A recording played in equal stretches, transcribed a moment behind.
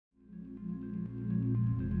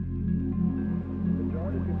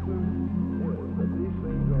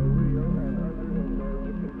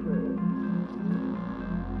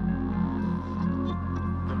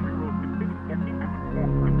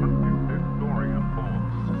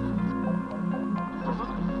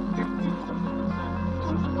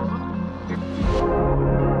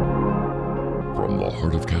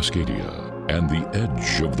Cascadia, and the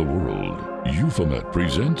edge of the world, Euphomet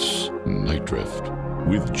presents Night Drift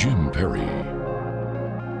with Jim Perry.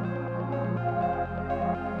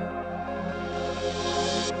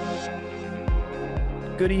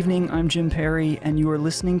 Good evening, I'm Jim Perry, and you are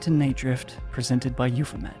listening to Night Drift, presented by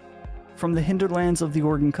Euphomet. From the hinterlands of the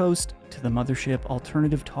Oregon coast to the mothership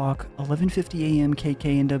Alternative Talk, 1150 AM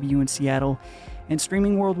KKNW in Seattle, and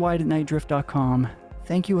streaming worldwide at nightdrift.com,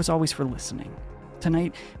 thank you as always for listening.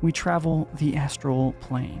 Tonight, we travel the astral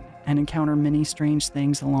plane and encounter many strange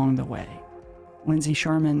things along the way. Lindsay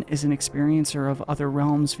Sharman is an experiencer of other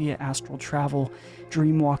realms via astral travel,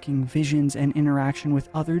 dream-walking visions, and interaction with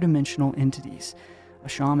other dimensional entities. A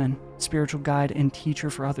shaman, spiritual guide, and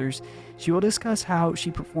teacher for others, she will discuss how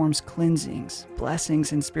she performs cleansings,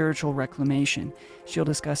 blessings, and spiritual reclamation. She'll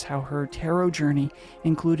discuss how her tarot journey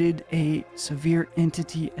included a severe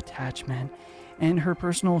entity attachment and her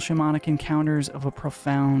personal shamanic encounters of a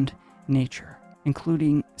profound nature,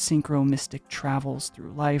 including synchro-mystic travels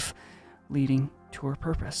through life, leading to her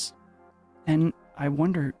purpose. And I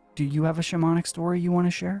wonder, do you have a shamanic story you want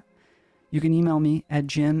to share? You can email me at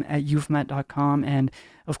jim@euphomet.com and,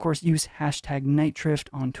 of course, use hashtag NightDrift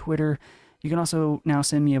on Twitter. You can also now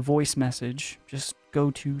send me a voice message. Just go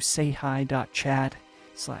to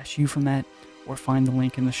sayhi.chat/Euphomet or find the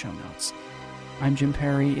link in the show notes. I'm Jim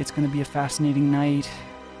Perry. It's going to be a fascinating night.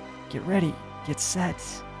 Get ready. Get set.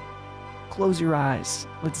 Close your eyes.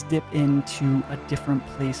 Let's dip into a different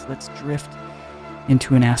place. Let's drift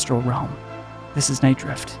into an astral realm. This is Night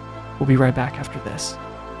Drift. We'll be right back after this.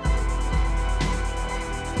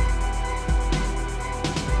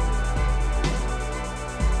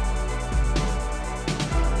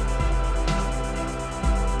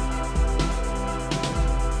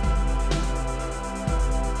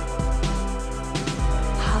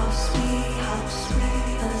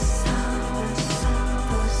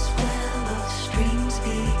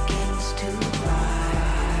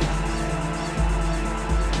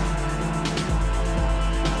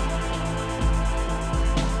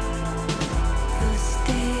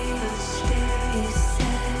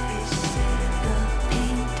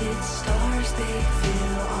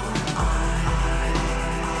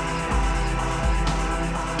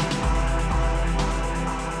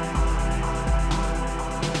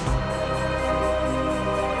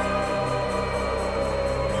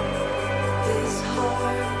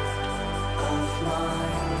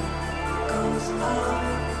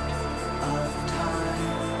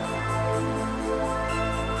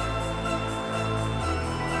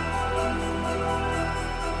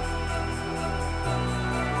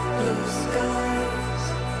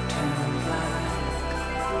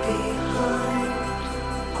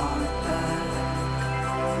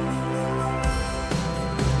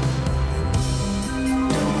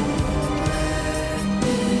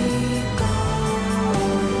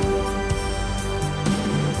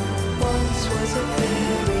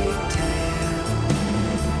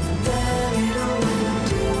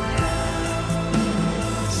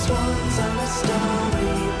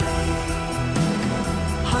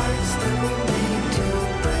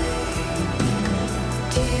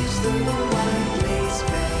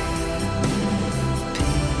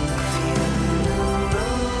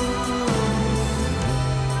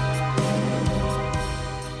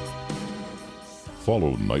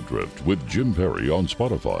 Follow Night Drift with Jim Perry on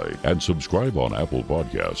Spotify and subscribe on Apple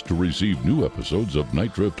Podcasts to receive new episodes of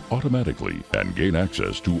Night Drift automatically and gain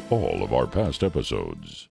access to all of our past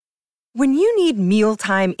episodes. When you need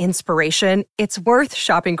mealtime inspiration, it's worth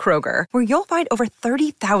shopping Kroger, where you'll find over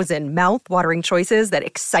 30,000 mouth-watering choices that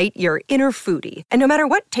excite your inner foodie. And no matter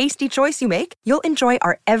what tasty choice you make, you'll enjoy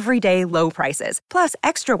our everyday low prices, plus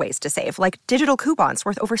extra ways to save, like digital coupons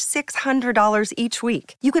worth over $600 each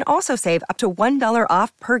week. You can also save up to $1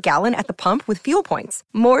 off per gallon at the pump with fuel points.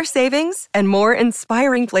 More savings and more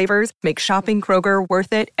inspiring flavors make shopping Kroger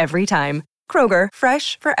worth it every time. Kroger,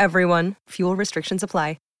 fresh for everyone. Fuel restrictions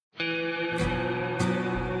apply.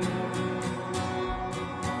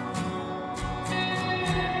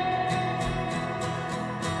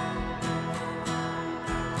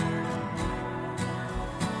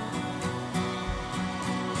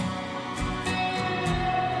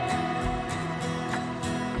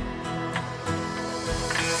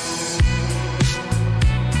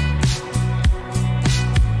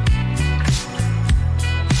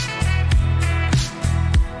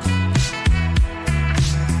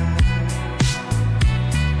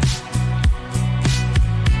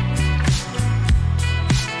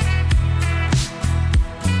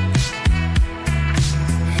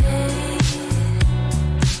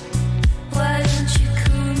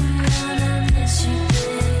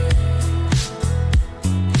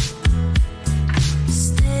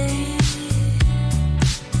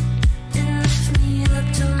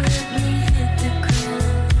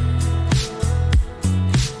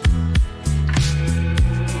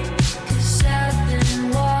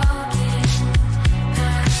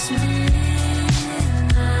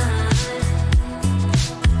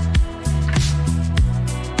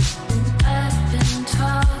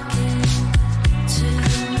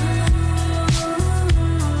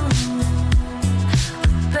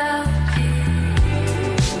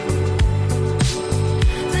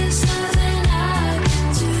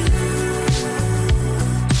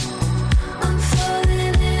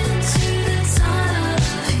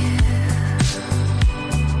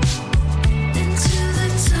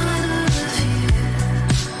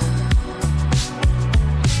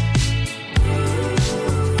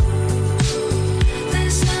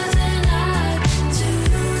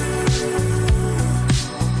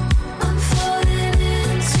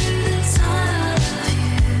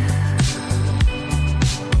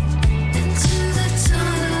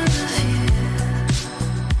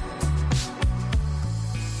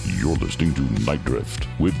 You're listening to Night Drift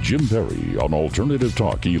with Jim Perry on Alternative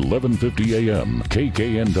Talk 1150 AM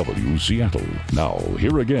KKNW Seattle. Now,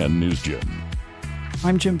 here again is Jim.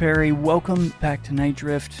 I'm Jim Perry. Welcome back to Night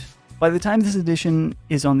Drift. By the time this edition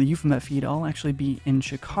is on the Euphomet feed, I'll actually be in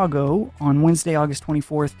Chicago on Wednesday, August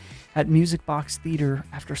 24th at Music Box Theater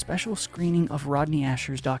after a special screening of Rodney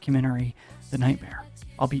Asher's documentary, The Nightmare.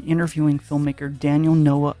 I'll be interviewing filmmaker Daniel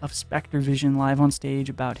Noah of Spectre Vision live on stage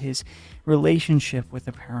about his relationship with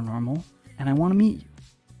the paranormal, and I want to meet you.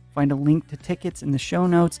 Find a link to tickets in the show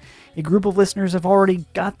notes. A group of listeners have already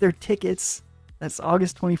got their tickets. That's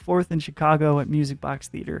August 24th in Chicago at Music Box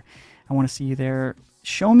Theater. I want to see you there.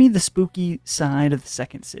 Show me the spooky side of the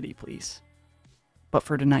Second City, please. But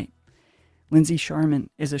for tonight, Lindsay Sharman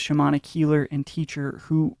is a shamanic healer and teacher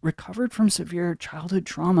who recovered from severe childhood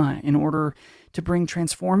trauma in order to bring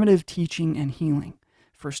transformative teaching and healing,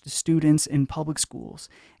 first to students in public schools,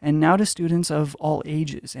 and now to students of all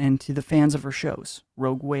ages and to the fans of her shows,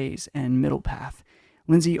 Rogue Ways and Middle Path.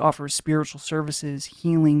 Lindsay offers spiritual services,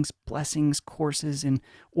 healings, blessings, courses, and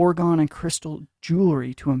orgone and crystal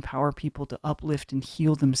jewelry to empower people to uplift and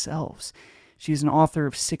heal themselves. She is an author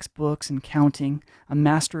of 6 books and counting, a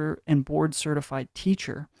master and board-certified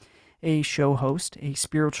teacher, a show host, a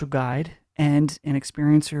spiritual guide, and an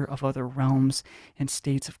experiencer of other realms and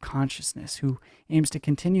states of consciousness who aims to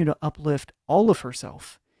continue to uplift all of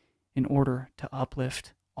herself in order to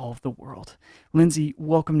uplift all of the world. Lindsay,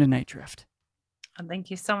 welcome to Night Drift.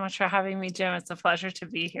 Thank you so much for having me, Jim. It's a pleasure to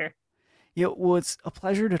be here. Yeah, well, it's a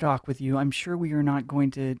pleasure to talk with you. I'm sure we are not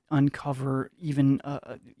going to uncover even,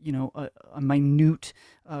 a minute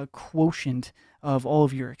quotient of all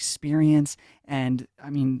of your experience. And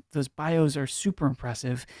I mean, those bios are super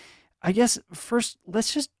impressive. I guess first,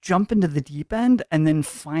 let's just jump into the deep end and then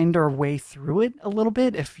find our way through it a little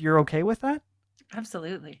bit, if you're okay with that.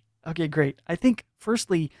 Absolutely. Okay, great. I think,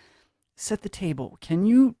 firstly, set the table. Can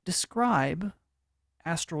you describe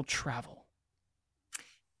astral travel?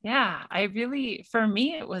 Yeah, for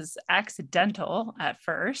me, it was accidental at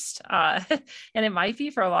first. And it might be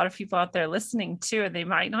for a lot of people out there listening too. And they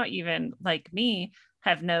might not even, like me,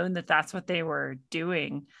 have known that that's what they were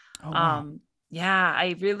doing. Oh, wow. Yeah,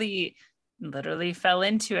 I really literally fell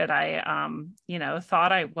into it. I,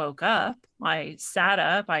 thought I woke up. I sat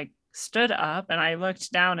up, I stood up, and I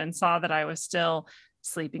looked down and saw that I was still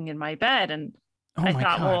sleeping in my bed. And I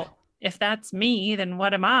thought, God. well, if that's me, then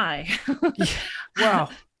what am I? Yeah. Wow.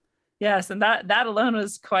 Yes. And that alone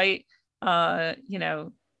was quite,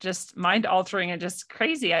 just mind altering and just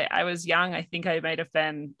crazy. I was young. I think I might have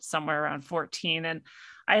been somewhere around 14. And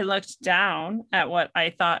I looked down at what I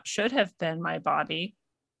thought should have been my body.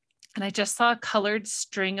 And I just saw a colored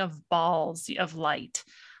string of balls of light.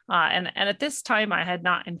 And at this time, I had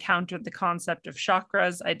not encountered the concept of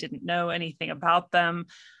chakras. I didn't know anything about them.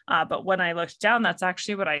 But when I looked down, that's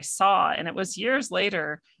actually what I saw. And it was years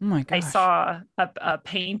later, Oh my gosh. I saw a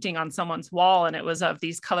painting on someone's wall, and it was of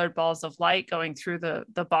these colored balls of light going through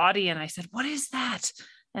the body. And I said, "What is that?"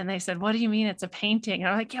 And they said, "What do you mean it's a painting?" And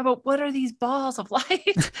I'm like, "Yeah, but what are these balls of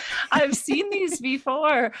light? I've seen these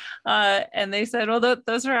before." And they said, "Well,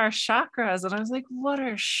 those are our chakras." And I was like, "What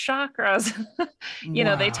are chakras?"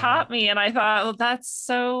 They taught me. And I thought, well, that's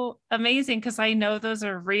so amazing because I know those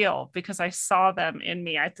are real because I saw them in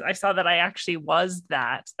me. I saw that I actually was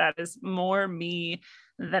that. That is more me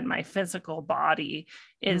than my physical body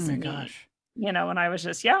is Oh my me. gosh. When I was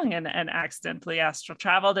just young and accidentally astral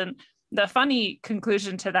traveled. And the funny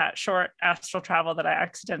conclusion to that short astral travel that I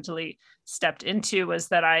accidentally stepped into was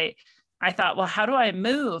that I thought, well, how do I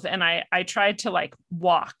move? And I tried to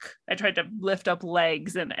walk. I tried to lift up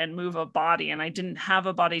legs and move a body, and I didn't have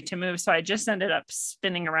a body to move. So I just ended up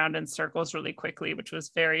spinning around in circles really quickly, which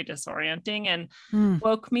was very disorienting and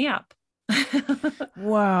woke me up.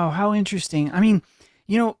 Wow, how interesting. I mean,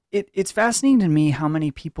 it's fascinating to me how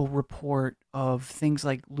many people report of things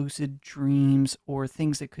like lucid dreams or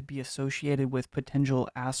things that could be associated with potential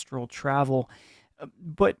astral travel.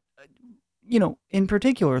 But, in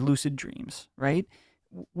particular, lucid dreams, right?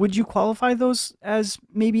 Would you qualify those as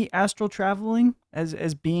maybe astral traveling,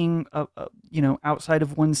 as being, outside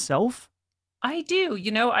of oneself? I do.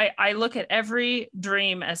 I look at every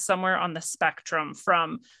dream as somewhere on the spectrum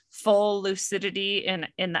from full lucidity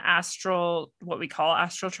in the astral, what we call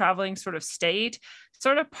astral traveling sort of state,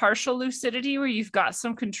 sort of partial lucidity where you've got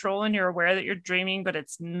some control and you're aware that you're dreaming, but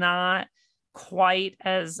it's not quite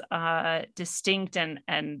as distinct and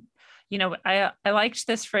I liked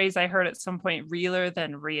this phrase I heard at some point, realer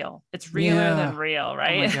than real. It's realer than real,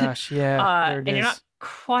 right? Oh my gosh, yeah. And you're not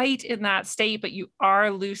quite in that state, but you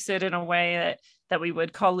are lucid in a way that we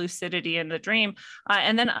would call lucidity in the dream.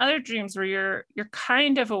 And then other dreams where you're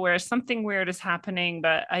kind of aware something weird is happening,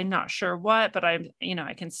 but I'm not sure what, but I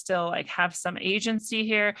can still like have some agency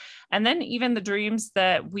here. And then even the dreams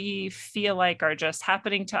that we feel like are just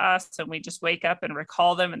happening to us and we just wake up and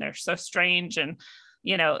recall them and they're so strange, and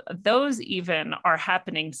those even are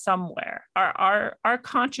happening somewhere. Our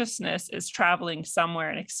consciousness is traveling somewhere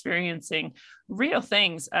and experiencing real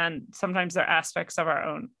things. And sometimes they're aspects of our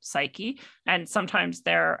own psyche, and sometimes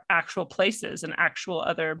they're actual places and actual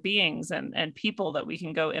other beings and people that we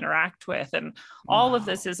can go interact with. And all of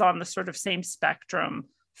this is on the sort of same spectrum.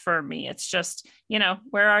 For me, it's just,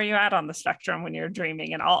 where are you at on the spectrum when you're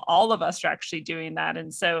dreaming? And all of us are actually doing that.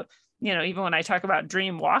 And so, even when I talk about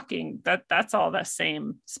dream walking, that's all the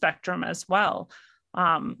same spectrum as well.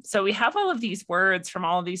 So we have all of these words from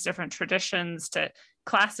all of these different traditions to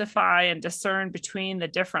classify and discern between the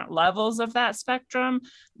different levels of that spectrum,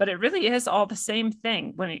 but it really is all the same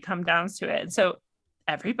thing when it comes down to it. And so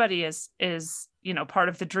everybody is part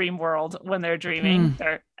of the dream world when they're dreaming.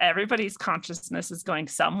 Everybody's consciousness is going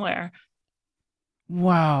somewhere.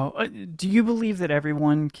 Wow. Do you believe that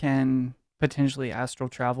everyone can potentially astral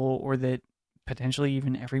travel, or that potentially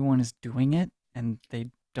even everyone is doing it and they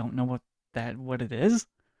don't know what it is?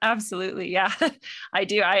 Absolutely. Yeah, I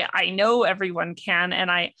do. I know everyone can. And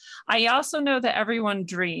I also know that everyone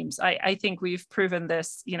dreams. I think we've proven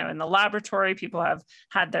this, in the laboratory. People have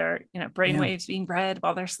had their, brainwaves being read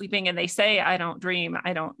while they're sleeping, and they say, I don't dream.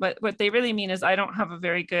 But what they really mean is I don't have a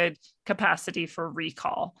very good capacity for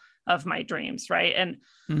recall of my dreams. Right.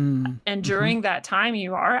 And during that time,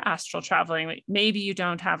 you are astral traveling. Maybe you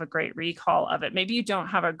don't have a great recall of it. Maybe you don't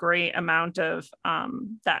have a great amount of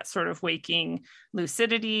that sort of waking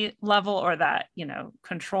lucidity level, or that,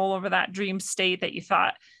 control over that dream state that you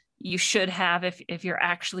thought you should have if you're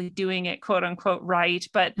actually doing it, quote unquote, right.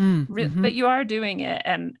 But you are doing it,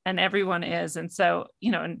 and everyone is. And so,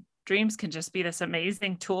 and dreams can just be this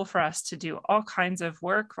amazing tool for us to do all kinds of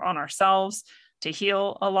work on ourselves, to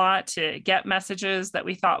heal a lot, to get messages that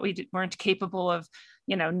we thought we weren't capable of,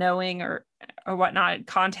 knowing or whatnot,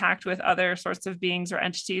 contact with other sorts of beings or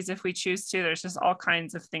entities if we choose to. There's just all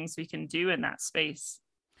kinds of things we can do in that space.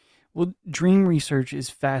 Well, dream research is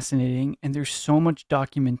fascinating, and there's so much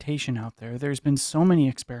documentation out there. There's been so many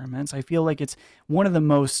experiments. I feel like it's one of the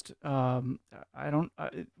most, one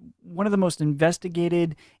of the most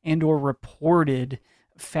investigated and or reported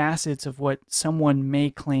facets of what someone may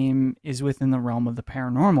claim is within the realm of the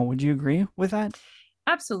paranormal. Would you agree with that?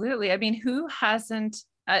 Absolutely. I mean, who hasn't?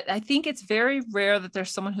 I think it's very rare that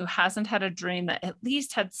there's someone who hasn't had a dream that at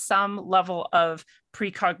least had some level of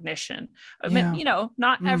precognition. I mean,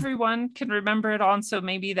 not everyone can remember it all, and so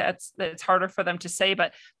maybe that's harder for them to say.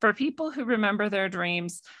 But for people who remember their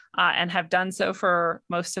dreams and have done so for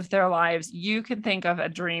most of their lives, you can think of a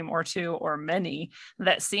dream or two or many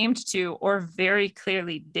that seemed to, or very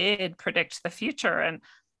clearly did, predict the future, and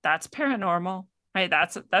that's paranormal, right?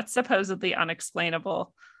 That's supposedly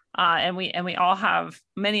unexplainable. And we all have,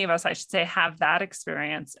 many of us, I should say, have that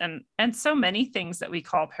experience, and so many things that we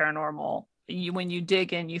call paranormal. When you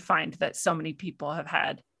dig in, you find that so many people have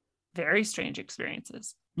had very strange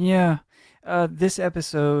experiences. Yeah, this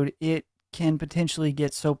episode, it can potentially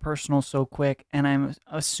get so personal so quick, and I'm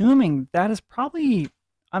assuming that is probably,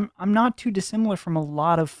 I'm not too dissimilar from a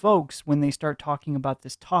lot of folks when they start talking about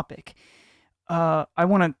this topic. I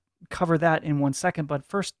want to cover that in 1 second, but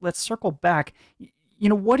first let's circle back.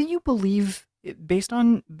 What do you believe, based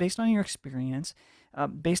on your experience,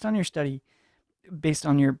 based on your study, based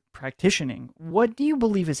on your practicing, what do you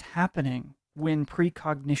believe is happening when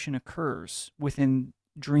precognition occurs within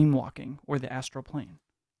dream walking or the astral plane?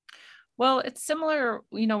 Well, it's similar,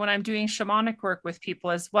 when I'm doing shamanic work with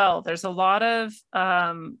people as well. There's a lot of,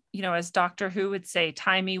 as Doctor Who would say,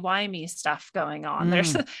 timey-wimey stuff going on.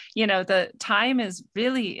 There's, the time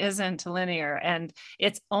isn't linear, and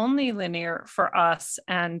it's only linear for us.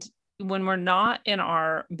 And when we're not in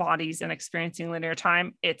our bodies and experiencing linear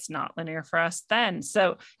time, it's not linear for us then.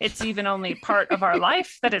 So it's even only part of our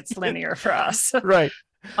life that it's linear for us. Right.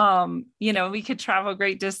 We could travel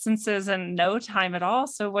great distances and no time at all.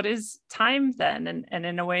 So what is time then? And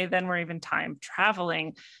in a way, then we're even time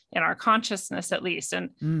traveling in our consciousness, at least. And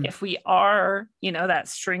if we are, that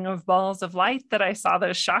string of balls of light that I saw,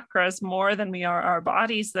 those chakras, more than we are our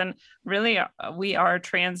bodies, then really we are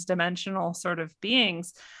transdimensional sort of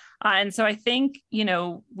beings. And so I think,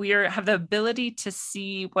 we have the ability to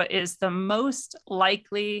see what is the most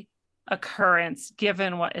likely occurrence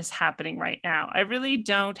given what is happening right now. I really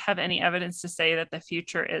don't have any evidence to say that the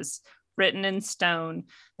future is written in stone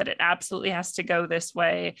that it absolutely has to go this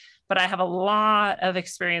way. But I have a lot of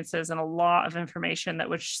experiences and a lot of information that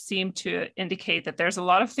would seem to indicate that there's a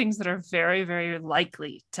lot of things that are very, very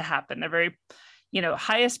likely to happen. They're very,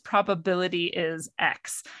 highest probability is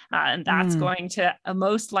X, and that's going to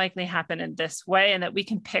most likely happen in this way, and that we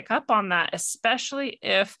can pick up on that, especially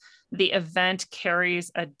if the event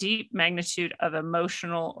carries a deep magnitude of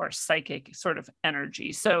emotional or psychic sort of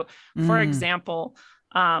energy. So, for example,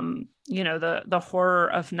 the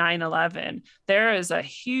horror of 9/11, there is a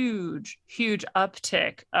huge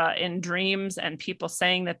uptick in dreams and people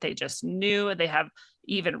saying that they just knew. They have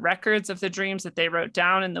even records of the dreams that they wrote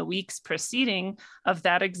down in the weeks preceding of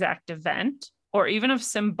that exact event, or even of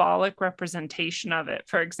symbolic representation of it.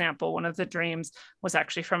 For example, one of the dreams was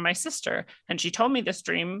actually from my sister, and she told me this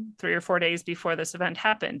dream 3 or 4 days before this event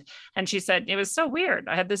happened. And she said, it was so weird.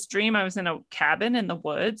 I had this dream. I was in a cabin in the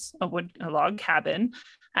woods, a log cabin,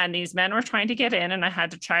 and these men were trying to get in, and I had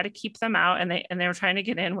to try to keep them out. And they were trying to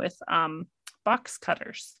get in with box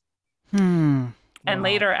cutters. And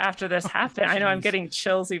later, after this happened, I know I'm getting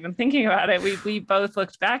chills even thinking about it. We both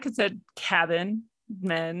looked back and said, cabin,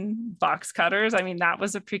 men, box cutters. I mean, that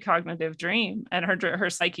was a precognitive dream. And her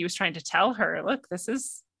psyche was trying to tell her, look, this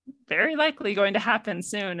is very likely going to happen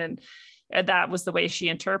soon. And that was the way she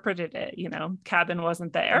interpreted it. Cabin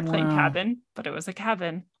wasn't the airplane cabin, but it was a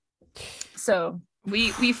cabin. So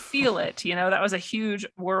we feel it, that was a huge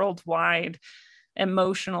worldwide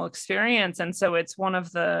emotional experience. And so it's one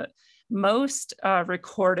of the most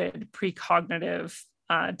recorded precognitive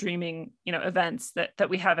dreaming, events that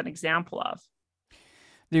we have an example of.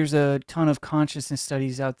 There's a ton of consciousness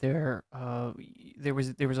studies out there. There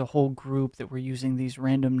was a whole group that were using these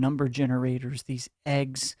random number generators, these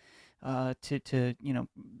eggs, to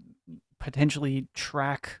potentially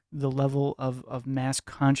track the level of mass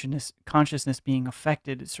consciousness being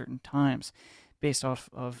affected at certain times based off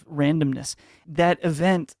of randomness. That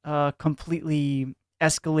event completely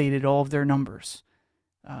escalated all of their numbers,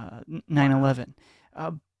 9/11.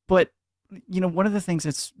 But, one of the things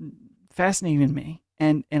that's fascinating to me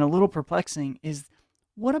and a little perplexing is,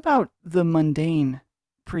 what about the mundane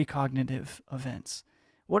precognitive events?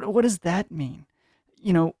 What does that mean?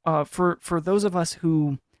 For those of us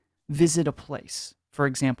who visit a place, for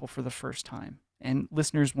example, for the first time, and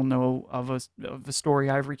listeners will know of a story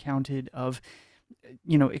I've recounted of,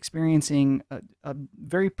 experiencing a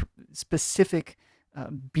very specific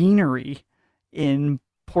beanery in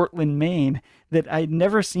Portland, Maine that I'd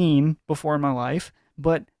never seen before in my life,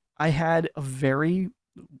 but I had a very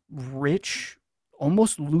rich,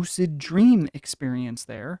 almost lucid dream experience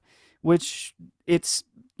there, which its,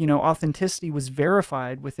 authenticity was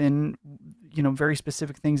verified within, very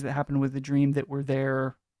specific things that happened with the dream that were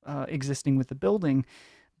there existing with the building.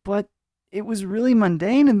 But it was really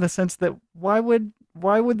mundane in the sense that why would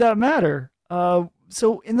that matter?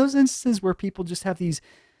 So in those instances where people just have these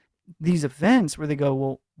events where they go,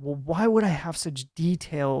 well, why would I have such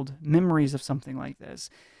detailed memories of something like this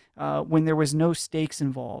when there was no stakes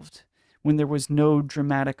involved, when there was no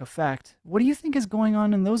dramatic effect? What do you think is going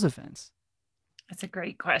on in those events? That's a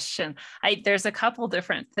great question. There's a couple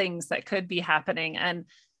different things that could be happening. And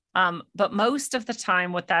but most of the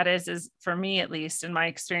time what that is for me, at least in my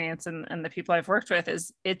experience and the people I've worked with,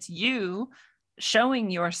 is it's you showing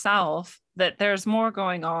yourself that there's more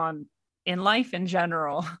going on in life in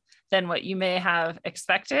general than what you may have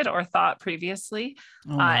expected or thought previously.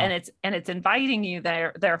 Oh, wow. And it's inviting you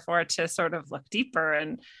therefore to sort of look deeper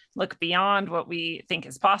and look beyond what we think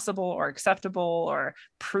is possible or acceptable or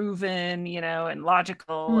proven, and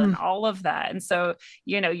logical and all of that. And so,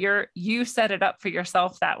 you set it up for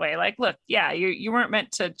yourself that way. Like, look, yeah, you weren't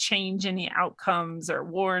meant to change any outcomes or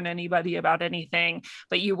warn anybody about anything,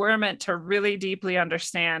 but you were meant to really deeply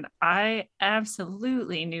understand, I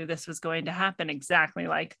absolutely knew this was going to happen exactly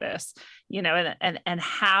like this, and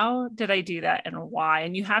how did I do that and why?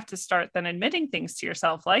 And you have to start then admitting things to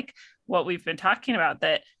yourself, like what we've been talking about,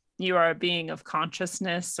 that you are a being of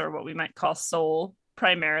consciousness, or what we might call soul,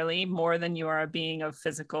 primarily, more than you are a being of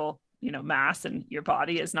physical, mass, and your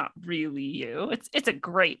body is not really you. It's a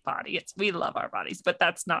great body. We love our bodies, but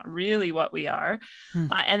that's not really what we are.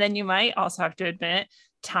 And then you might also have to admit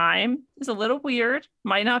time is a little weird,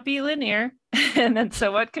 might not be linear. And then,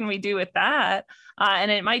 so what can we do with that?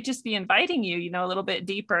 And it might just be inviting you, a little bit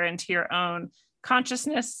deeper into your own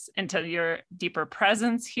consciousness, into your deeper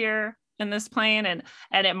presence here in this plane. And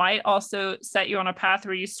it might also set you on a path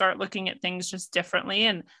where you start looking at things just differently.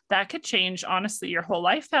 And that could change, honestly, your whole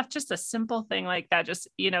life path. Just a simple thing like that, just,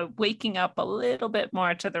 waking up a little bit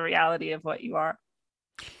more to the reality of what you are.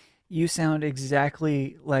 You sound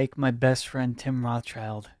exactly like my best friend, Tim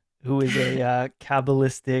Rothschild. who is a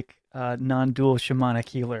Kabbalistic non-dual shamanic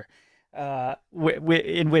healer,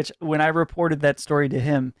 in which when I reported that story to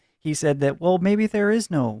him, he said that, well, maybe there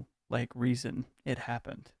is no like reason it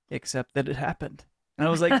happened, except that it happened. And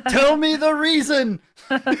I was like, tell me the reason.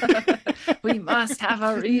 We must have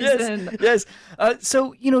a reason. Yes.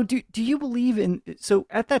 So, do you believe in, so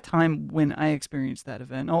at that time when I experienced that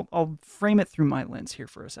event, I'll frame it through my lens here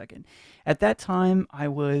for a second. At that time, I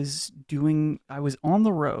was on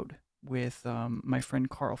the road with my friend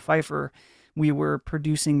Carl Pfeiffer. We were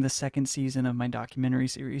producing the second season of my documentary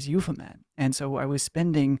series, Euphomet. And so I was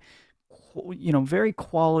spending, very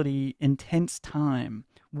quality, intense time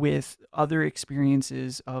with other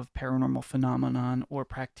experiences of paranormal phenomenon or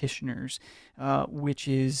practitioners, which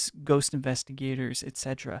is ghost investigators,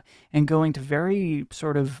 etc., and going to very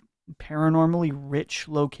sort of paranormally rich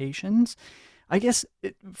locations. I guess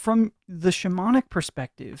from the shamanic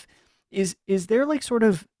perspective, is there like sort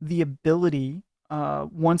of the ability,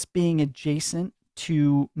 once being adjacent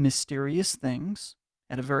to mysterious things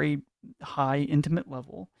at a very high, intimate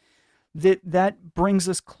level, that brings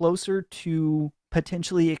us closer to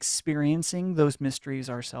potentially experiencing those mysteries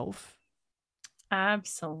ourselves?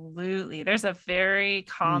 Absolutely. There's a very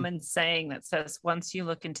common saying that says, once you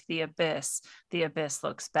look into the abyss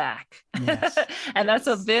looks back. Yes. And that's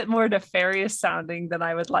a bit more nefarious sounding than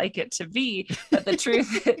I would like it to be. But the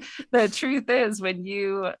truth is, when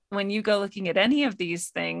you go looking at any of these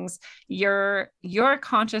things, your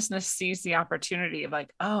consciousness sees the opportunity of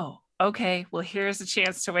like, oh, okay, well, here's a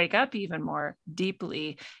chance to wake up even more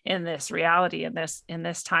deeply in this reality, in this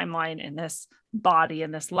timeline, in this body,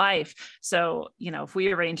 in this life. So, if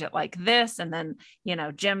we arrange it like this, and then,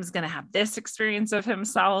 Jim's going to have this experience of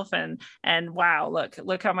himself, and wow,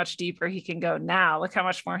 look how much deeper he can go now. Look how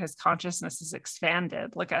much more his consciousness is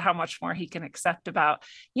expanded. Look at how much more he can accept about,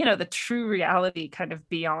 the true reality kind of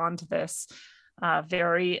beyond this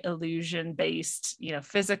very illusion-based,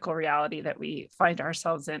 physical reality that we find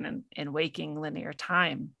ourselves in waking linear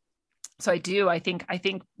time. So I think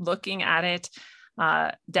looking at it,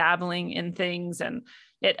 dabbling in things, and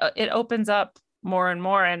it opens up more and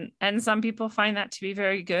more. And some people find that to be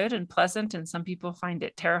very good and pleasant, and some people find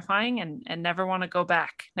it terrifying and never want to go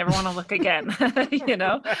back, never want to look again. Right.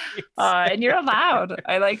 And you're allowed.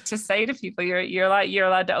 I like to say to people, you're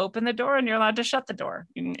allowed to open the door and you're allowed to shut the door,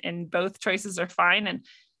 and both choices are fine. And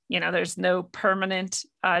there's no permanent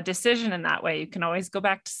decision in that way. You can always go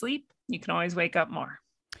back to sleep. You can always wake up more.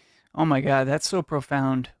 Oh my God, that's so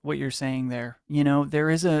profound what you're saying there. There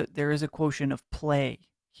is a quotient of play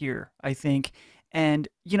here, I think. And,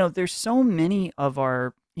 there's so many of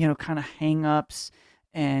our, kind of hang-ups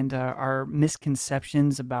and our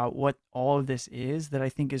misconceptions about what all of this is that I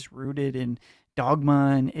think is rooted in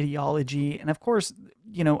dogma and ideology. And of course,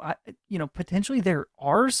 potentially there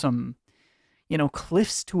are some,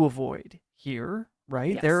 cliffs to avoid here,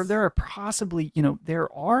 right? Yes. There are possibly, there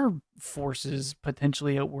are forces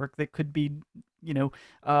potentially at work that could be,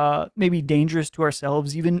 maybe dangerous to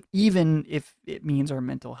ourselves, even if it means our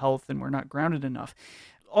mental health and we're not grounded enough.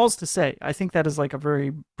 All's to say, I think that is like a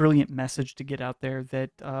very brilliant message to get out there,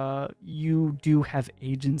 that you do have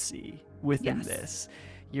agency within Yes. this.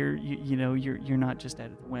 You're not just at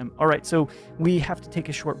a whim. All right, so we have to take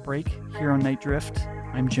a short break here on Night Drift.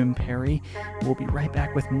 I'm Jim Perry. We'll be right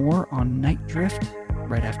back with more on Night Drift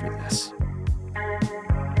right after this.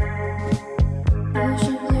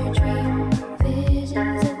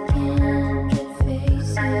 Visions of kindred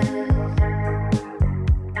faces,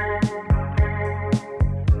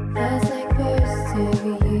 thoughts like bursts of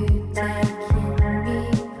you taking me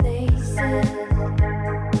places,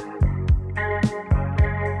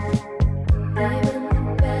 even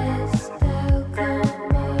the best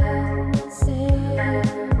outcome of myself,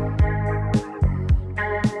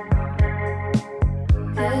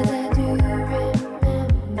 'cause I do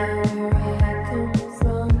remember where I come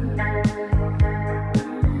from.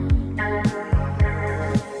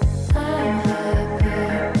 I'm happy,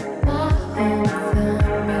 my home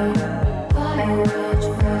found me, by which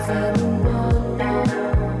was I don't know.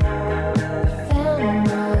 Found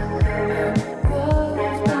my home,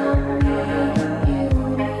 grows by me,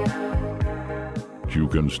 beauty. You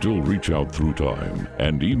can still reach out through time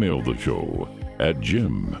and email the show at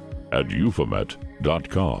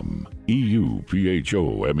jim@euphomet.com.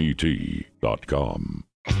 EUPHOMET.com.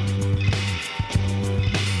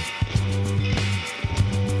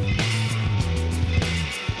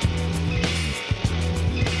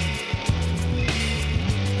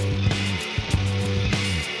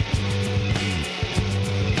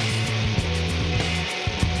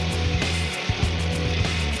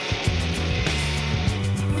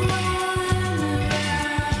 Run around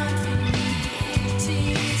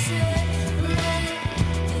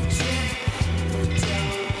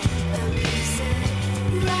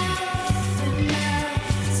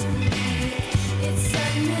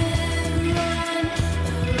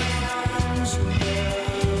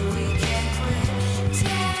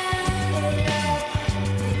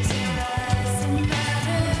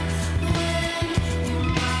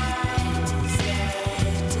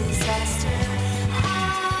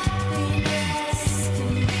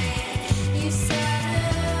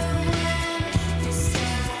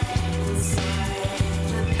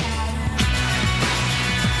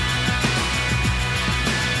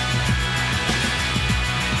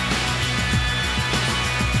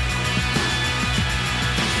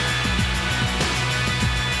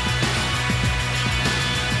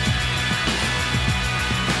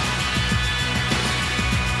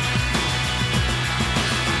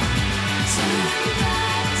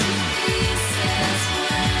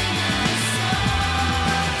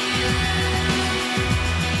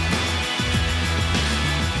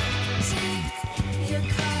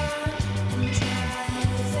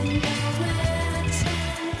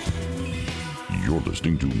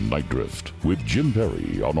listening to Night Drift with Jim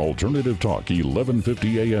Perry on Alternative Talk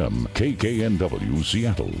 1150 AM KKNW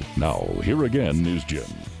Seattle. Now, here again is Jim.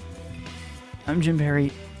 I'm Jim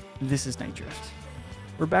Perry. This is Night Drift.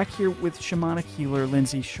 We're back here with shamanic healer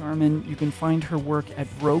Lindsay Sharman. You can find her work at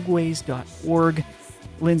rogueways.org.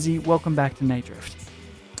 Lindsay, welcome back to Night Drift.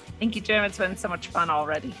 Thank you, Jim. It's been so much fun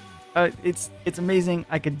already. It's amazing.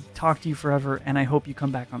 I could talk to you forever, and I hope you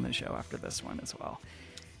come back on the show after this one as well.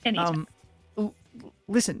 Anytime.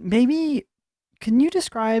 Listen, maybe can you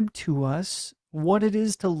describe to us what it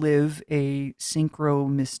is to live a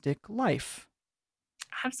synchro-mystic life?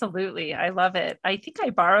 Absolutely. I love it. I think I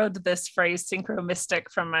borrowed this phrase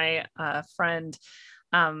synchro-mystic from my friend.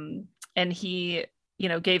 And he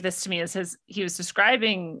gave this to me as he was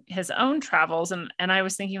describing his own travels. And I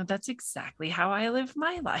was thinking, well, that's exactly how I live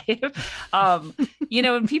my life.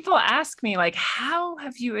 When people ask me, like, how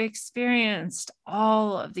have you experienced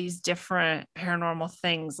all of these different paranormal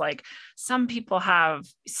things? Like, some people have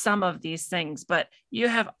some of these things, but you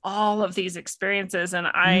have all of these experiences. And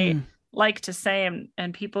I like to say,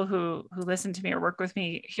 and people who listen to me or work with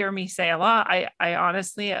me hear me say a lot, I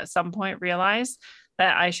honestly at some point realized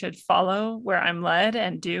that I should follow where I'm led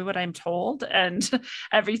and do what I'm told. And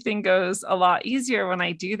everything goes a lot easier when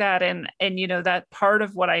I do that. And that part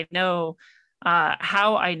of what I know,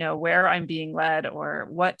 how I know where I'm being led or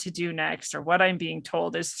what to do next or what I'm being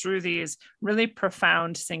told is through these really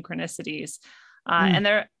profound synchronicities. And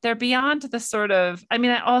they're beyond the sort of,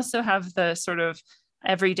 I also have the sort of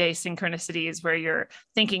everyday synchronicities where you're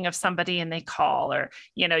thinking of somebody and they call, or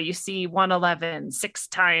you see 111 6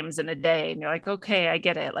 times in a day and you're like, okay, I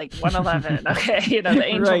get it, like 111. Okay, the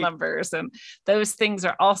angel Right. numbers, and those things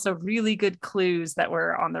are also really good clues that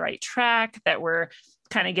we're on the right track, that we're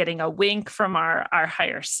kind of getting a wink from our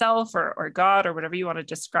higher self or God or whatever you want to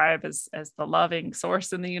describe as the loving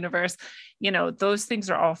source in the universe. Those things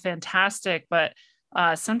are all fantastic, but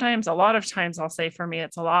sometimes, a lot of times, I'll say for me,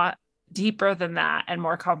 it's a lot deeper than that and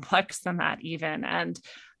more complex than that even. And,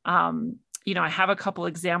 I have a couple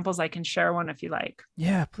examples. I can share one if you like.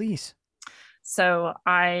 Yeah, please. So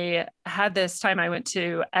I had this time I went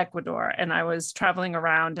to Ecuador and I was traveling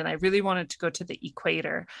around and I really wanted to go to the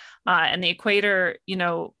equator. And the equator,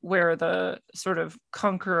 where the sort of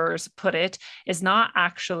conquerors put it, is not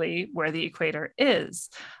actually where the equator is.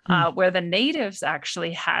 Where the natives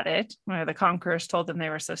actually had it, where the conquerors told them they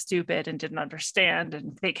were so stupid and didn't understand,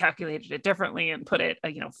 and they calculated it differently and put it,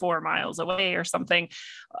 4 miles away or something.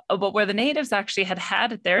 But where the natives actually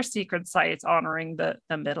had their secret sites honoring the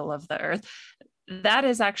middle of the earth, that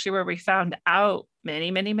is actually where we found out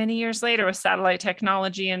many, many, many years later with satellite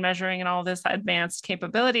technology and measuring and all this advanced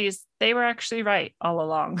capabilities, they were actually right all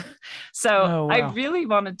along. So I really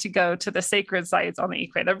wanted to go to the sacred sites on the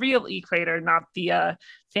equator, the real equator, not the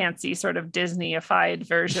fancy sort of Disney-ified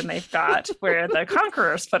version they've got where the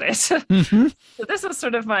conquerors put it. So this was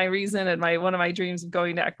sort of my reason and one of my dreams of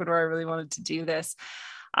going to Ecuador. I really wanted to do this.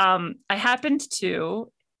 I happened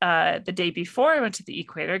to the day before I went to the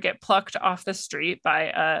equator, get plucked off the street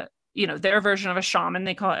by their version of a shaman.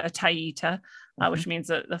 They call it a taita, which means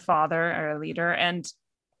the father or a leader. And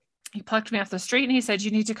he plucked me off the street and he said, "You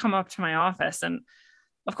need to come up to my office." And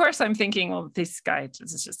of course I'm thinking, well, this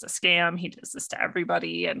is just a scam. He does this to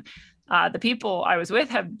everybody. And the people I was with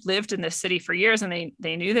have lived in this city for years and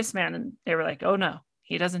they knew this man and they were like, "Oh no,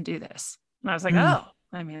 he doesn't do this." And I was like, oh,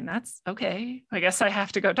 that's okay. I guess I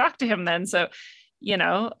have to go talk to him then. So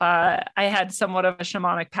I had somewhat of a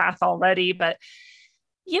shamanic path already, but,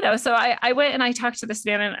 so I went and I talked to this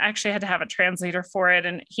man and actually had to have a translator for it.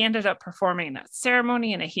 And he ended up performing a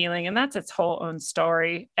ceremony and a healing, and that's its whole own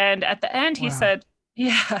story. And at the end, he said,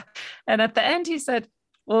 and at the end he said,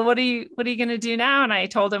 "Well, what are you going to do now?" And I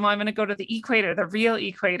told him, "Well, I'm going to go to the equator, the real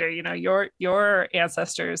equator, your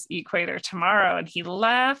ancestors' equator tomorrow." And he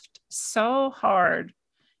laughed so hard.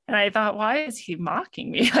 And I thought, why is he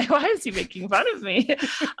mocking me? Like, why is he making fun of me?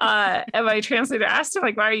 And my translator asked him,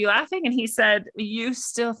 like, "Why are you laughing?" And he said, "You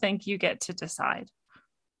still think you get to decide."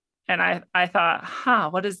 And I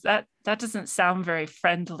thought, what is that? That doesn't sound very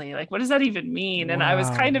friendly. Like, what does that even mean? And I was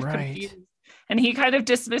kind of confused. And he kind of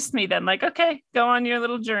dismissed me then, like, "Okay, go on your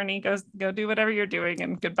little journey, go do whatever you're doing,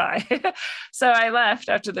 and goodbye." So I left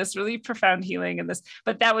after this really profound healing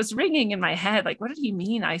but that was ringing in my head. Like, what did he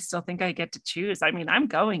mean? I still think I get to choose. I'm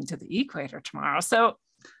going to the equator tomorrow. So,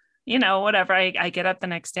 whatever. I get up the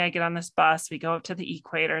next day, I get on this bus, we go up to the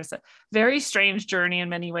equator. It's a very strange journey in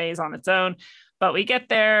many ways on its own, but we get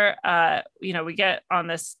there, we get on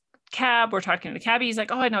this cab, we're talking to the cabbie. He's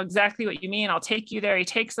like, "Oh, I know exactly what you mean. I'll take you there." He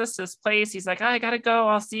takes us to this place. He's like, "Oh, I gotta go.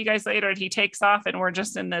 I'll see you guys later." And he takes off and we're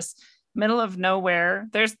just in this middle of nowhere.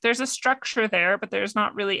 There's a structure there, but there's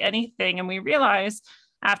not really anything. And we realized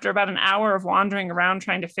after about an hour of wandering around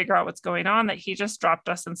trying to figure out what's going on, that he just dropped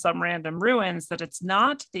us in some random ruins, that it's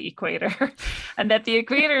not the equator, and that the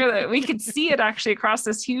equator, that we could see it actually across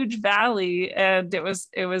this huge valley, and it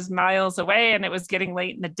was miles away, and it was getting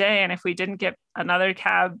late in the day. And if we didn't get another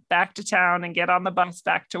cab back to town and get on the bus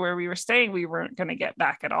back to where we were staying, we weren't going to get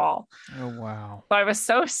back at all. Oh, wow. So I was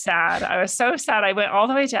so sad. I went all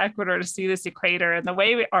the way to Ecuador to see this equator, and the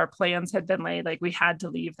way our plans had been laid, like we had to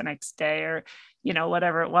leave the next day, or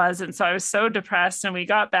whatever it was. And so I was so depressed, and we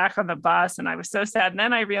got back on the bus, and I was so sad. And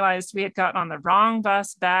then I realized we had gotten on the wrong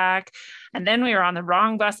bus back, and then we were on the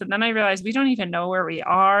wrong bus. And then I realized we don't even know where we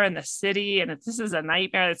are in the city. And this is a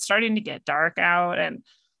nightmare. It's starting to get dark out. And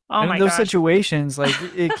oh my in those gosh. situations, like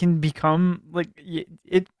it can become like,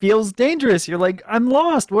 it feels dangerous. You're like, I'm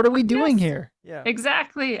lost. What are we doing here? Yeah,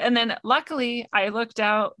 exactly. And then luckily I looked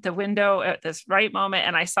out the window at this right moment,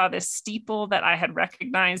 and I saw this steeple that I had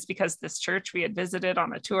recognized because this church we had visited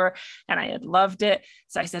on a tour, and I had loved it.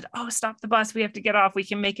 So I said, oh, stop the bus. We have to get off. We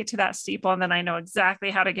can make it to that steeple. And then I know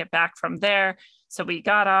exactly how to get back from there. So we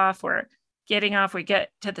got off. We're getting off, we get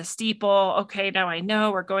to the steeple. Okay, now I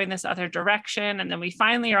know we're going this other direction. And then we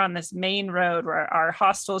finally are on this main road where our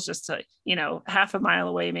hostel is just half a mile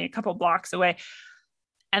away, maybe a couple blocks away.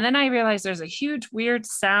 And then I realized there's a huge weird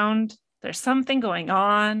sound. There's something going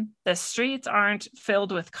on. The streets aren't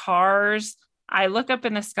filled with cars. I look up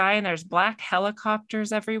in the sky, and there's black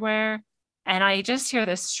helicopters everywhere. And I just hear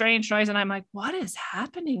this strange noise, and I'm like, what is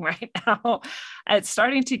happening right now? It's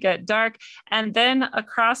starting to get dark. And then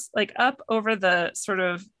across, like up over the sort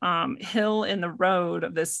of hill in the road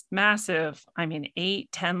of this massive,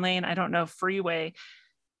 8-10 lane, I don't know, freeway,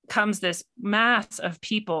 comes this mass of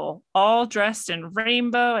people all dressed in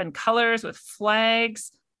rainbow and colors with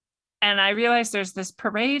flags. And I realized there's this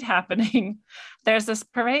parade happening. There's this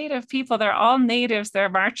parade of people. They're all natives. They're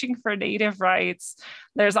marching for native rights.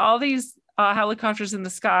 There's all these helicopters in the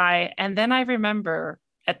sky. And then I remember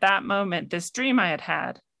at that moment, this dream I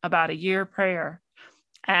had about a year prior.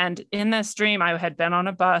 And in this dream, I had been on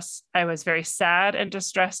a bus. I was very sad and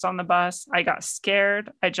distressed on the bus. I got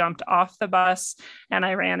scared. I jumped off the bus, and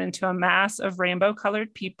I ran into a mass of rainbow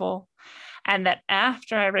colored people. And that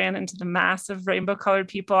after I ran into the mass of rainbow colored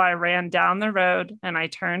people, I ran down the road, and I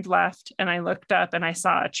turned left, and I looked up, and I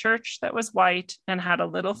saw a church that was white and had a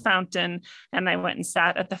little fountain. And I went and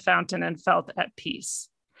sat at the fountain and felt at peace.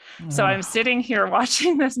 So I'm sitting here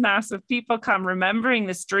watching this mass of people come, remembering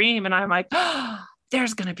this dream. And I'm like, oh,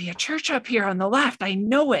 there's going to be a church up here on the left. I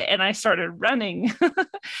know it. And I started running.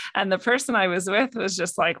 And the person I was with was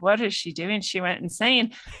just like, what is she doing? She went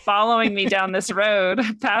insane, following me down this road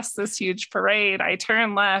past this huge parade. I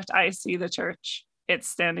turn left. I see the church. It's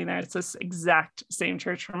standing there. It's this exact same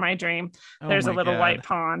church from my dream. There's a little white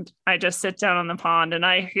pond. I just sit down on the pond, and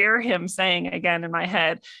I hear him saying again in my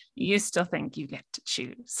head, you still think you get to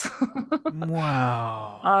choose.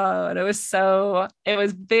 Wow. Oh, and it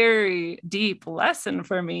was very deep lesson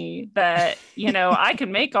for me that, I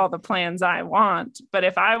can make all the plans I want, but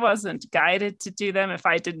if I wasn't guided to do them, if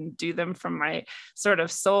I didn't do them from my sort of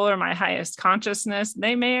soul or my highest consciousness,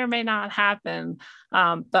 they may or may not happen.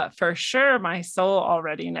 But for sure, my soul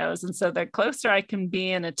already knows. And so the closer I can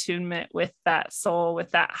be in attunement with that soul,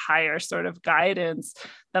 with that higher sort of guidance,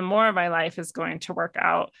 the more my life is going to work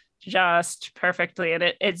out just perfectly.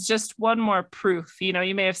 And it's just one more proof. You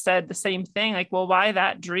may have said the same thing, like, well, why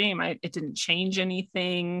that dream? It didn't change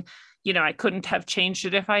anything. I couldn't have changed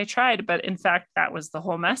it if I tried. But in fact, that was the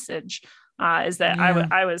whole message, is that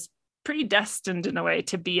I was predestined in a way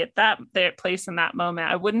to be at that place in that moment.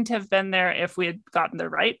 I wouldn't have been there if we had gotten the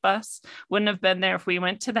right bus, wouldn't have been there if we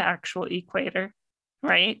went to the actual equator,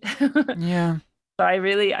 right? Yeah. So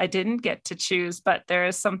I didn't get to choose, but there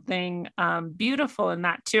is something beautiful in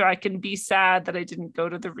that too. I can be sad that I didn't go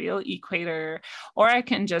to the real equator, or I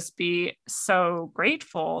can just be so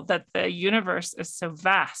grateful that the universe is so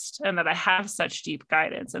vast, and that I have such deep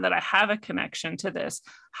guidance, and that I have a connection to this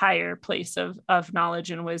higher place of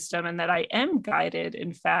knowledge and wisdom, and that I am guided,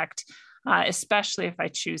 in fact, especially if I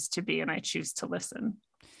choose to be and I choose to listen.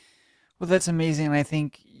 Well, that's amazing. And I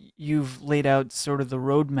think you've laid out sort of the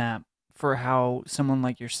roadmap for how someone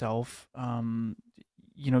like yourself,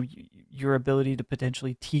 your ability to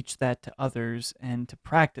potentially teach that to others and to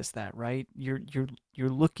practice that, right? You're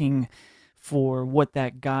looking for what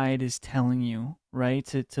that guide is telling you, right?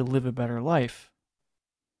 To live a better life.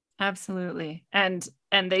 Absolutely. And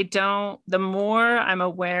the more I'm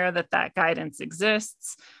aware that guidance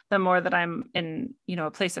exists, the more that I'm in,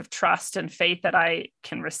 a place of trust and faith that I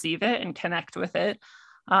can receive it and connect with it.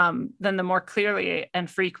 then the more clearly and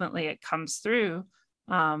frequently it comes through.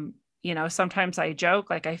 Sometimes I joke,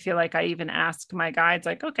 like, I feel like I even ask my guides,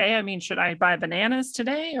 like, okay, I mean, should I buy bananas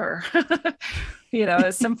today? Or,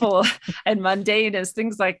 as simple and mundane as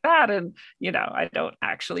things like that. And, I don't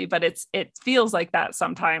actually, but it feels like that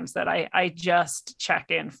sometimes, that I just check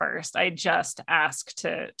in first. I just ask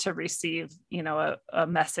to receive, a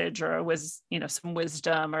message, or some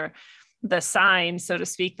wisdom, or the sign, so to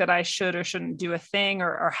speak, that I should or shouldn't do a thing,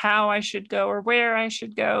 or how I should go, or where I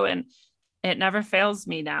should go. And it never fails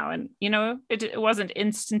me now. And, it wasn't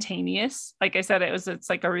instantaneous. Like I said, it's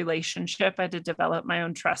like a relationship. I had to develop my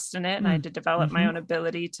own trust in it, and I had to develop my own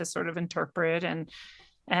ability to sort of interpret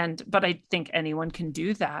but I think anyone can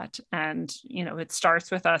do that. And, it starts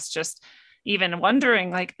with us just even wondering,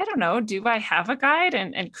 like, I don't know, do I have a guide,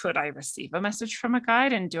 and could I receive a message from a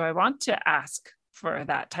guide? And do I want to ask for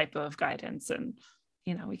that type of guidance? And,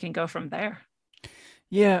 we can go from there.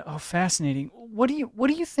 Yeah. Oh, fascinating. What do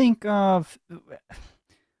you think of?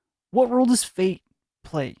 What role does fate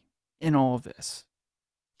play in all of this?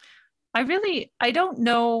 I don't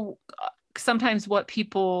know sometimes what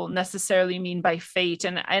people necessarily mean by fate.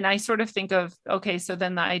 And I sort of think of, okay, so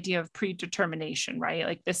then the idea of predetermination, right?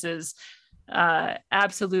 Like, this is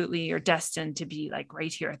absolutely, you're destined to be like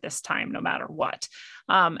right here at this time, no matter what.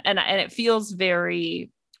 And it feels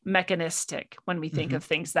very mechanistic when we think of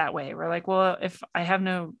things that way. We're like, well, if I have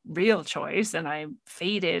no real choice, and I'm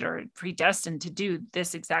fated or predestined to do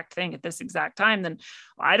this exact thing at this exact time, then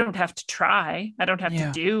I don't have to try. I don't have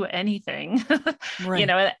to do anything,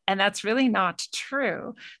 Right. and that's really not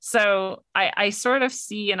true. So I sort of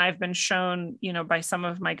see, and I've been shown, by some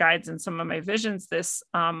of my guides and some of my visions, this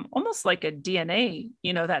almost like a DNA,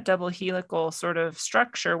 that double helical sort of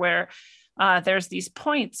structure, where there's these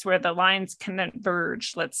points where the lines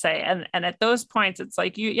converge, let's say. And at those points, it's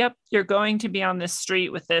like, you're going to be on this street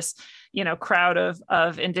with this, crowd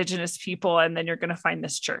of indigenous people. And then you're going to find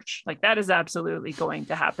this church. Like, that is absolutely going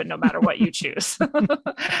to happen no matter what you choose.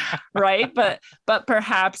 Right. But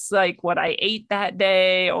perhaps like what I ate that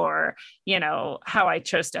day, or, how I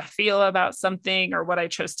chose to feel about something, or what I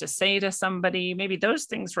chose to say to somebody, maybe those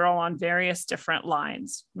things were all on various different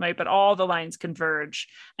lines, right? But all the lines converge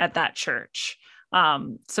at that church.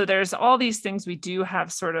 So there's all these things we do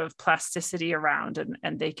have sort of plasticity around,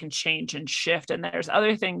 and they can change and shift. And there's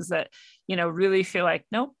other things that, really feel like,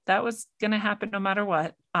 nope, that was going to happen no matter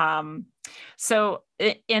what. So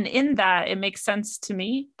in that, it makes sense to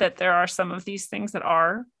me that there are some of these things that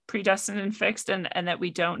are predestined and fixed, and that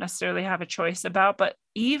we don't necessarily have a choice about. But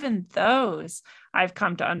even those, I've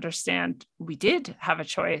come to understand, we did have a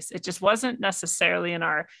choice. It just wasn't necessarily in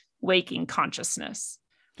our waking consciousness.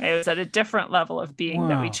 It was at a different level of being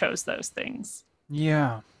that we Wow. chose those things.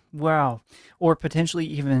 Yeah. Wow. Or potentially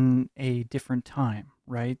even a different time,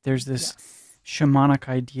 right? There's this Yes. shamanic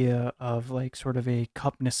idea of like sort of a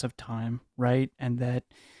cupness of time, right? And that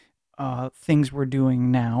things we're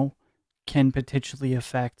doing now can potentially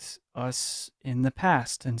affect us in the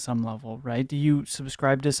past in some level, right? Do you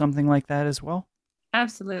subscribe to something like that as well?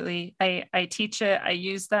 Absolutely. I teach it. I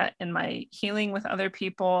use that in my healing with other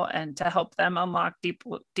people, and to help them unlock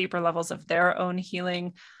deeper levels of their own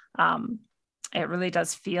healing. It really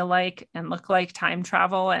does feel like and look like time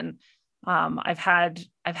travel. And I've had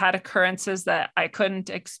occurrences that I couldn't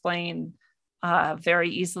explain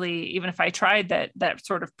very easily, even if I tried, that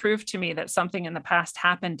sort of proved to me that something in the past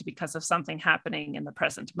happened because of something happening in the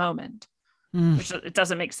present moment. Mm. Which, it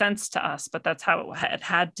doesn't make sense to us, but that's how it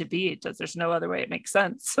had to be. There's no other way it makes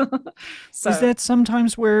sense. Is So that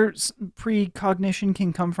sometimes where precognition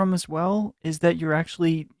can come from as well? Is that you're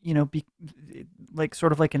actually, like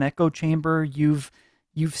sort of like an echo chamber. You've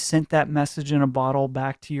sent that message in a bottle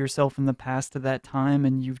back to yourself in the past at that time,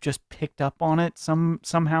 and you've just picked up on it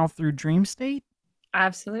somehow through dream state.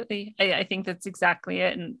 absolutely. I think that's exactly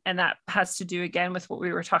it. And that has to do again with what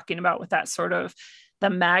we were talking about, with that sort of the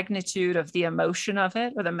magnitude of the emotion of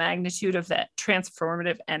it, or the magnitude of that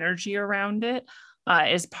transformative energy around it,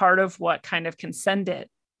 is part of what kind of can send it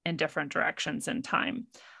in different directions in time.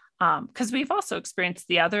 Because we've also experienced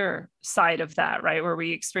the other side of that, right? Where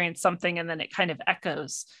we experience something and then it kind of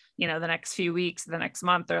echoes, the next few weeks, the next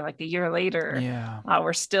month, or like a year later, Yeah.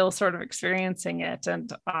 we're still sort of experiencing it.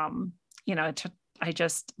 And,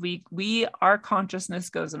 our consciousness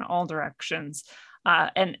goes in all directions.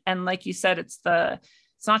 And like you said, it's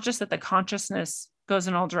not just that the consciousness goes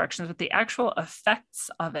in all directions, but the actual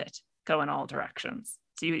effects of it go in all directions.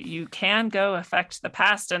 So you can go affect the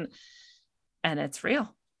past, and it's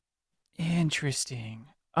real. Interesting.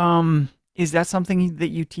 Is that something that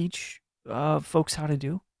you teach folks how to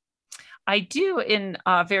do? I do in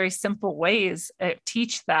very simple ways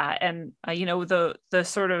teach that. And, the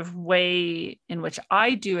sort of way in which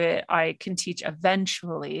I do it, I can teach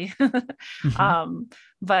eventually. Mhm. um,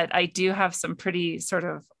 but I do have some pretty sort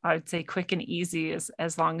of, I would say, quick and easy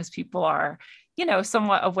as long as people are,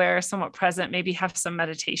 somewhat aware, somewhat present, maybe have some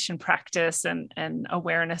meditation practice and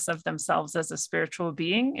awareness of themselves as a spiritual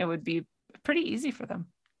being. It would be pretty easy for them.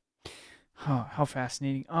 Oh, how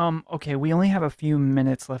fascinating. Okay, we only have a few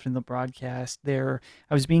minutes left in the broadcast. I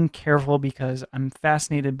was being careful because I'm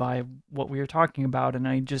fascinated by what we were talking about, and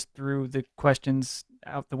I just threw the questions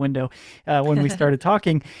out the window when we started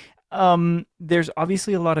talking. There's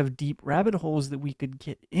obviously a lot of deep rabbit holes that we could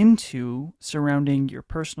get into surrounding your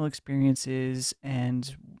personal experiences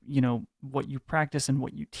and, what you practice and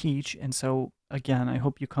what you teach. And so, again, I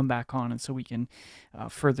hope you come back on and so we can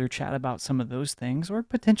further chat about some of those things, or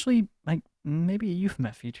potentially like maybe a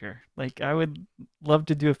Euphomet feature. Like, I would love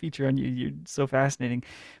to do a feature on you. You're so fascinating.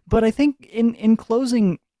 But I think in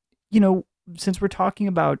closing, since we're talking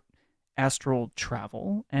about astral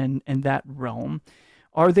travel and that realm,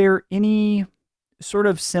 are there any sort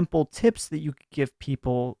of simple tips that you could give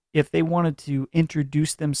people if they wanted to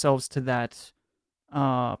introduce themselves to that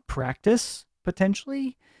practice,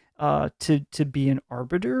 potentially, to be an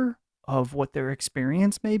arbiter of what their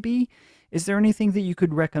experience may be? Is there anything that you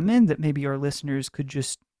could recommend that maybe our listeners could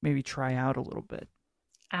just maybe try out a little bit?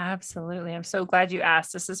 Absolutely. I'm so glad you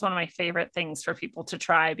asked. This is one of my favorite things for people to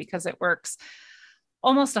try because it works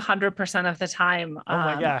almost 100% of the time. Oh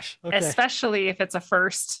my gosh. Okay. Especially if it's a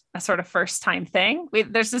sort of first time thing.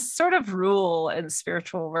 There's this sort of rule in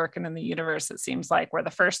spiritual work and in the universe, it seems like, where the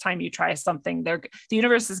first time you try something, the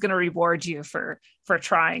universe is going to reward you for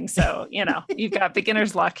trying. So, you've got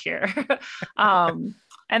beginner's luck here.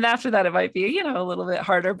 And after that, it might be, a little bit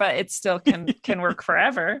harder, but it still can work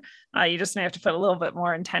forever. You just may have to put a little bit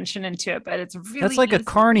more intention into it, but it's really That's like easy. a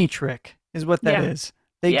carny trick is what that is.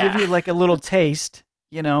 They give you like a little taste,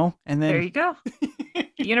 and then there you go.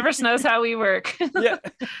 The universe knows how we work. Yeah.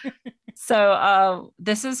 So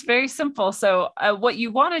this is very simple. So what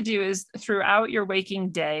you want to do is throughout your waking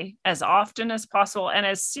day, as often as possible and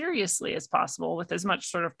as seriously as possible, with as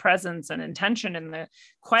much sort of presence and intention in the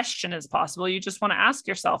question as possible, you just want to ask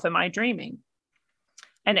yourself, am I dreaming?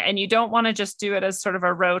 And you don't want to just do it as sort of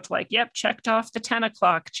a rote, like, yep, checked off the 10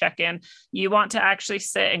 o'clock check-in. You want to actually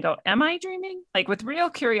sit and go, am I dreaming? Like, with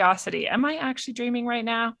real curiosity, am I actually dreaming right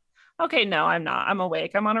now? Okay, no, I'm not. I'm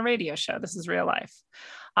awake. I'm on a radio show. This is real life.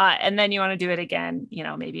 And then you want to do it again,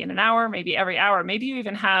 maybe in an hour, maybe every hour. Maybe you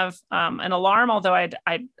even have an alarm, although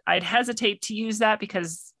I'd hesitate to use that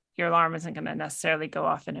because your alarm isn't going to necessarily go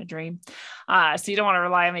off in a dream. So you don't want to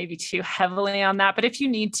rely maybe too heavily on that. But if you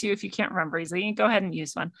need to, if you can't remember easily, you can go ahead and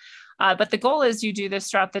use one. But the goal is you do this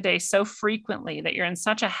throughout the day so frequently that you're in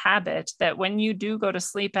such a habit that when you do go to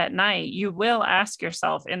sleep at night, you will ask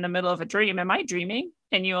yourself in the middle of a dream, am I dreaming?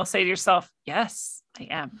 And you will say to yourself, yes, I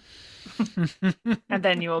am. And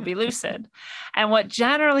then you will be lucid. And what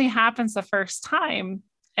generally happens the first time,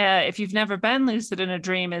 if you've never been lucid in a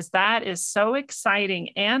dream, is that is so exciting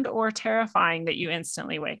and or terrifying that you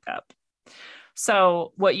instantly wake up.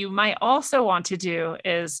 So what you might also want to do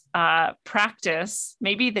is practice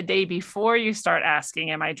maybe the day before you start asking,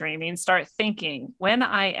 am I dreaming? Start thinking, when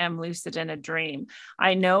I am lucid in a dream,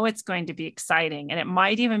 I know it's going to be exciting and it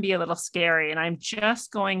might even be a little scary. And I'm just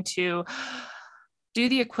going to do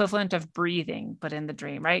the equivalent of breathing, but in the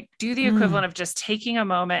dream, right? Do the equivalent of just taking a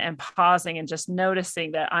moment and pausing and just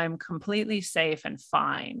noticing that I'm completely safe and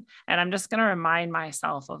fine. And I'm just going to remind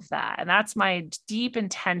myself of that. And that's my deep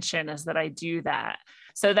intention, is that I do that.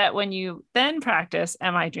 So that when you then practice,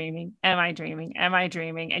 am I dreaming? Am I dreaming? Am I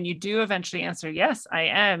dreaming? And you do eventually answer, yes, I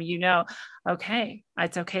am. Okay,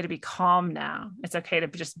 it's okay to be calm now. It's okay to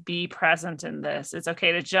just be present in this. It's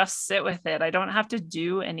okay to just sit with it. I don't have to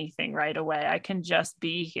do anything right away. I can just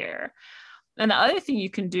be here. And the other thing you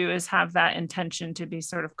can do is have that intention to be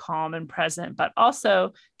sort of calm and present, but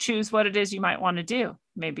also choose what it is you might want to do.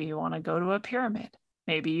 Maybe you want to go to a pyramid.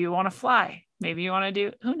 Maybe you want to fly. Maybe you want to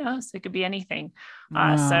do, who knows? It could be anything.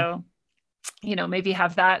 So, maybe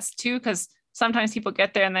have that too, because sometimes people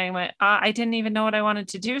get there and they went, I didn't even know what I wanted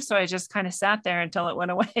to do. So I just kind of sat there until it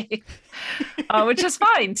went away, which is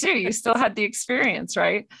fine too. You still had the experience,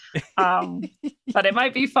 right? But it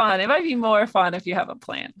might be fun. It might be more fun if you have a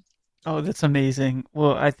plan. Oh, that's amazing.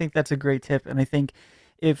 Well, I think that's a great tip. And I think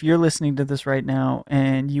if you're listening to this right now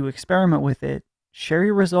and you experiment with it, share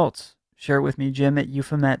your results. share it with me,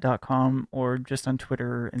 jim@euphomet.com, or just on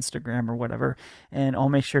Twitter or Instagram or whatever. And I'll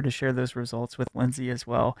make sure to share those results with Lindsay as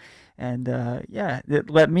well. And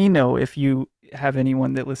let me know if you have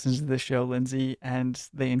anyone that listens to this show, Lindsay, and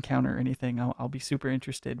they encounter anything. I'll be super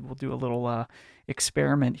interested. We'll do a little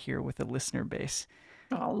experiment here with the listener base.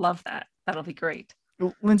 Oh, I'll love that. That'll be great.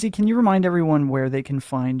 Lindsay, can you remind everyone where they can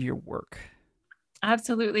find your work?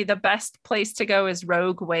 Absolutely. The best place to go is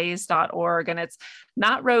rogueways.org. And it's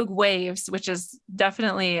not Rogue Waves, which is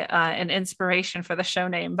definitely an inspiration for the show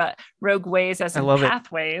name, but Rogue Ways as in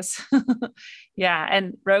pathways. Yeah.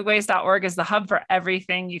 And rogueways.org is the hub for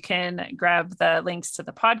everything. You can grab the links to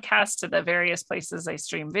the podcast, to the various places I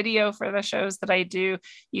stream video for the shows that I do.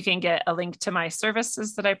 You can get a link to my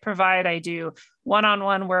services that I provide. I do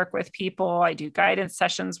one-on-one work with people. I do guidance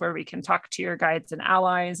sessions where we can talk to your guides and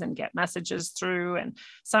allies and get messages through. And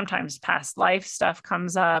sometimes past life stuff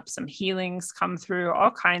comes up, some healings come through, all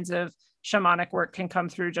kinds of shamanic work can come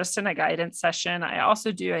through just in a guidance session. I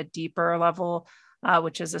also do a deeper level,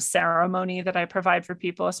 which is a ceremony that I provide for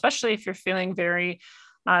people, especially if you're feeling very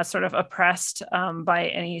sort of oppressed by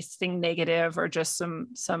anything negative or just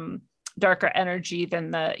some darker energy,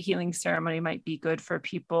 then the healing ceremony might be good for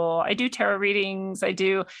people. I do tarot readings. I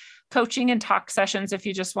do coaching and talk sessions if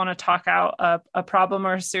you just want to talk out a problem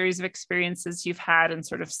or a series of experiences you've had and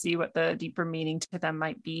sort of see what the deeper meaning to them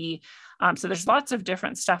might be. So there's lots of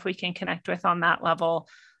different stuff we can connect with on that level.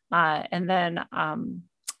 And then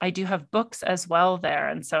I do have books as well there.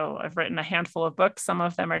 And so I've written a handful of books. Some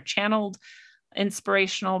of them are channeled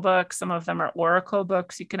inspirational books. Some of them are oracle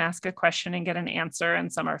books. You can ask a question and get an answer, and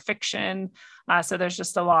some are fiction. So there's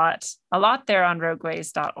just a lot there on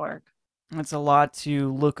rogueways.org. That's a lot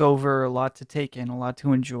to look over, a lot to take in, a lot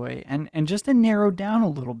to enjoy, and just to narrow down a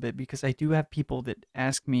little bit, because I do have people that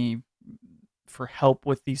ask me for help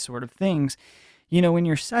with these sort of things. You know, in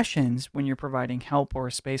your sessions, when you're providing help or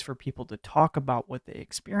a space for people to talk about what they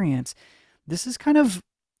experience, this is kind of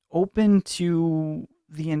open to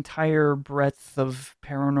the entire breadth of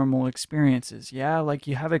paranormal experiences. Yeah, like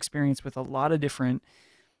you have experience with a lot of different,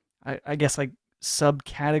 I guess, like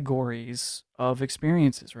subcategories of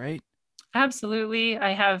experiences, right? Absolutely.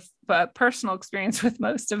 I have personal experience with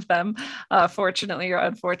most of them, fortunately or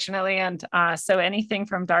unfortunately. And so anything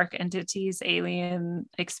from dark entities, alien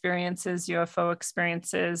experiences, UFO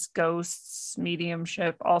experiences, ghosts,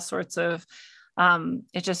 mediumship, all sorts of,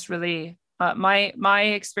 it just really, my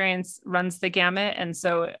experience runs the gamut. And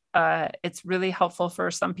so it's really helpful for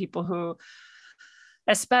some people who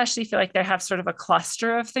especially feel like they have sort of a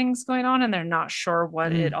cluster of things going on and they're not sure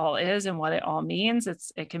what it all is and what it all means.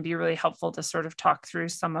 It can be really helpful to sort of talk through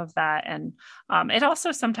some of that. And it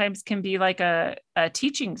also sometimes can be like a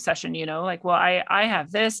teaching session, you know, like, well, I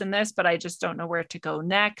have this and this, but I just don't know where to go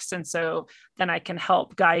next. And so then I can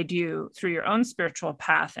help guide you through your own spiritual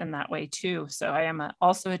path in that way too. So I am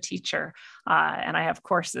also a teacher, and I have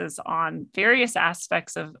courses on various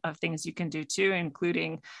aspects of things you can do too,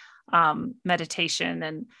 including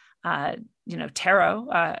meditation and,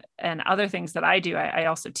 tarot, and other things that I do, I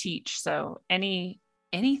also teach. So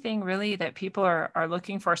anything really that people are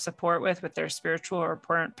looking for support with their spiritual or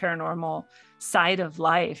paranormal side of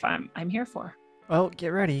life, I'm here for. Well, get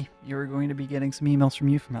ready. You're going to be getting some emails from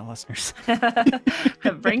Euphomet listeners.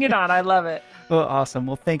 Bring it on. I love it. Well, awesome.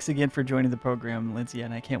 Well, thanks again for joining the program, Lindsay,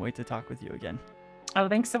 and I can't wait to talk with you again. Oh,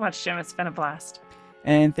 thanks so much, Jim. It's been a blast.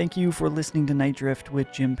 And thank you for listening to Night Drift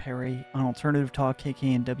with Jim Perry on Alternative Talk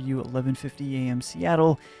KKNW 1150 AM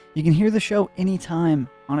Seattle. You can hear the show anytime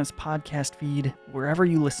on its podcast feed, wherever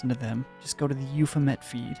you listen to them. Just go to the Euphomet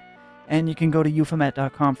feed. And you can go to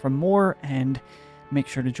euphomet.com for more, and make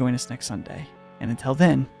sure to join us next Sunday. And until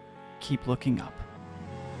then, keep looking up.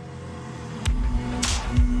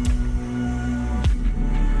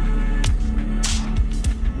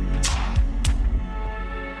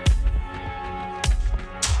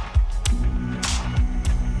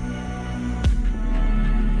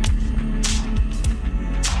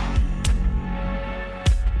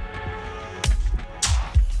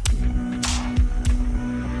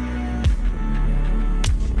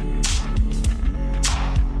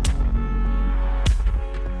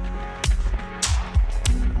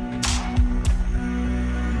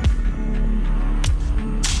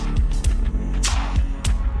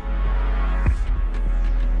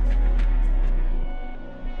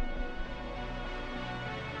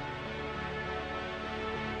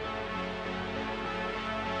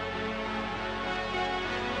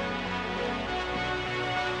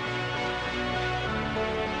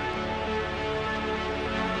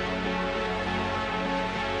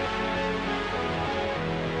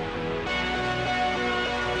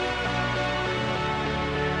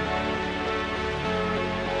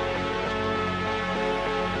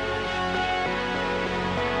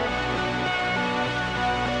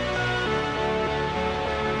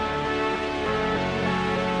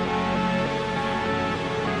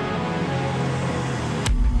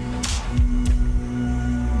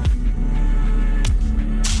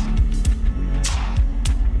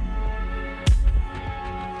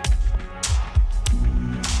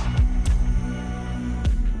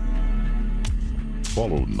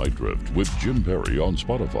 Follow Night Drift with Jim Perry on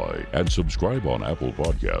Spotify and subscribe on Apple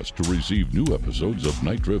Podcasts to receive new episodes of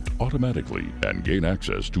Night Drift automatically and gain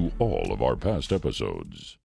access to all of our past episodes.